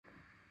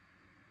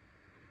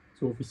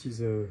So this is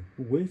a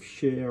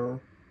WaveShare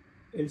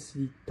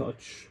LCD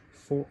Touch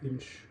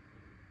 4-inch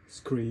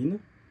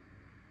screen,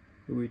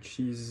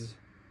 which is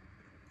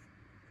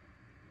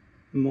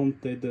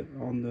mounted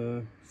on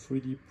a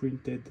 3D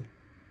printed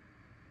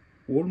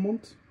wall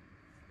mount,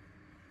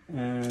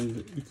 and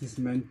it is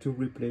meant to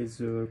replace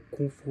the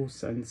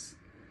ComfoSense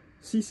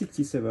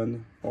C67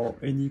 or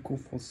any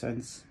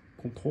ComfoSense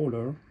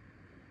controller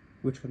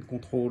which can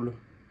control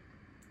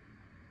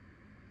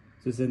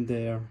the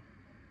Zehnder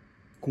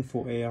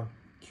ComfoAir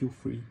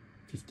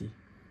Q350.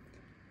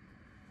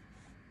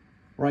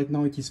 Right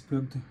now it is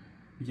plugged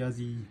via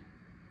the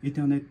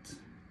Ethernet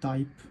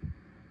type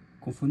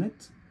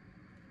ComfoNet,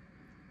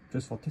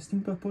 just for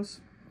testing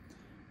purpose,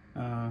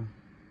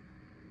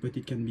 but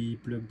it can be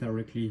plugged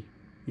directly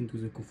into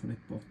the ComfoNet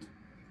port.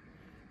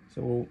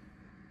 So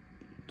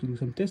to do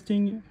some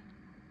testing, you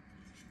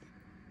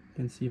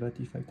can see that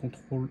if I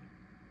control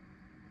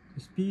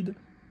the speed,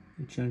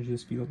 it changes the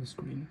speed of the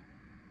screen.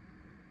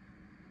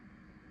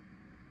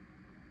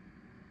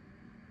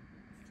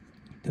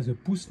 It has a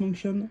boost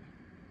function,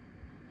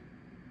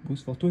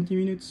 boost for 20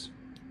 minutes.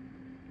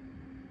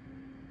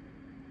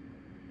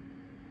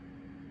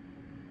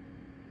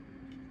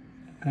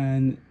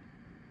 And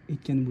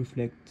it can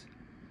reflect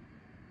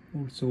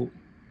also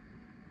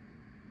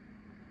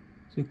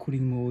the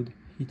cooling mode,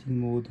 heating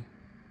mode,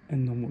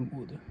 and normal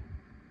mode.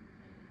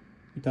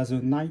 It has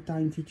a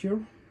nighttime feature,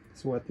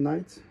 so at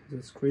night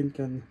the screen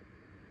can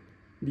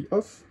be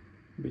off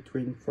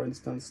between, for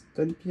instance,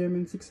 10 PM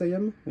and 6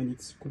 AM, and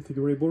it's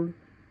configurable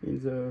in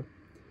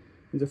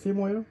the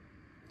firmware.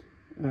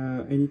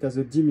 And it has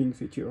a dimming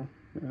feature,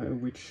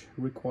 which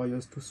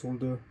requires to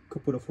solder a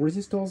couple of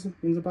resistors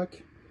in the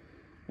back.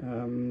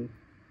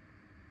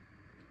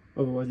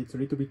 Otherwise it's a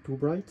little bit too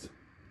bright,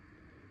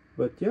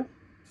 but yeah,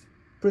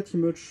 pretty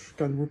much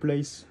can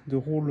replace the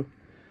whole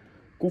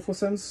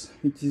ComfoSense.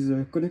 It is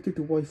connected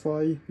to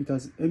Wi-Fi, it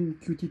has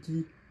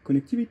MQTT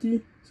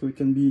connectivity, so it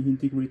can be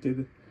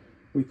integrated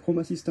with Home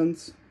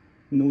Assistant.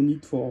 No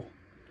need for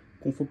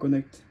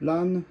ComfoConnect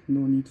LAN,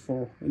 no need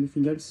for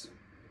anything else,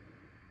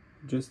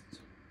 just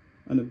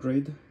an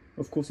upgrade.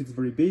 Of course it's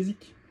very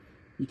basic,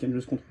 you can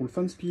just control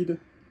fan speed,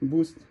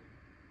 boost,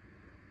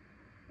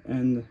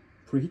 and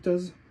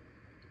preheaters.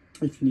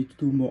 If you need to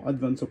do more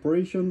advanced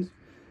operations,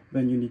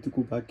 then you need to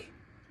go back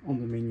on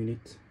the main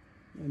unit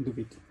and do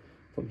it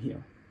from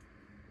here.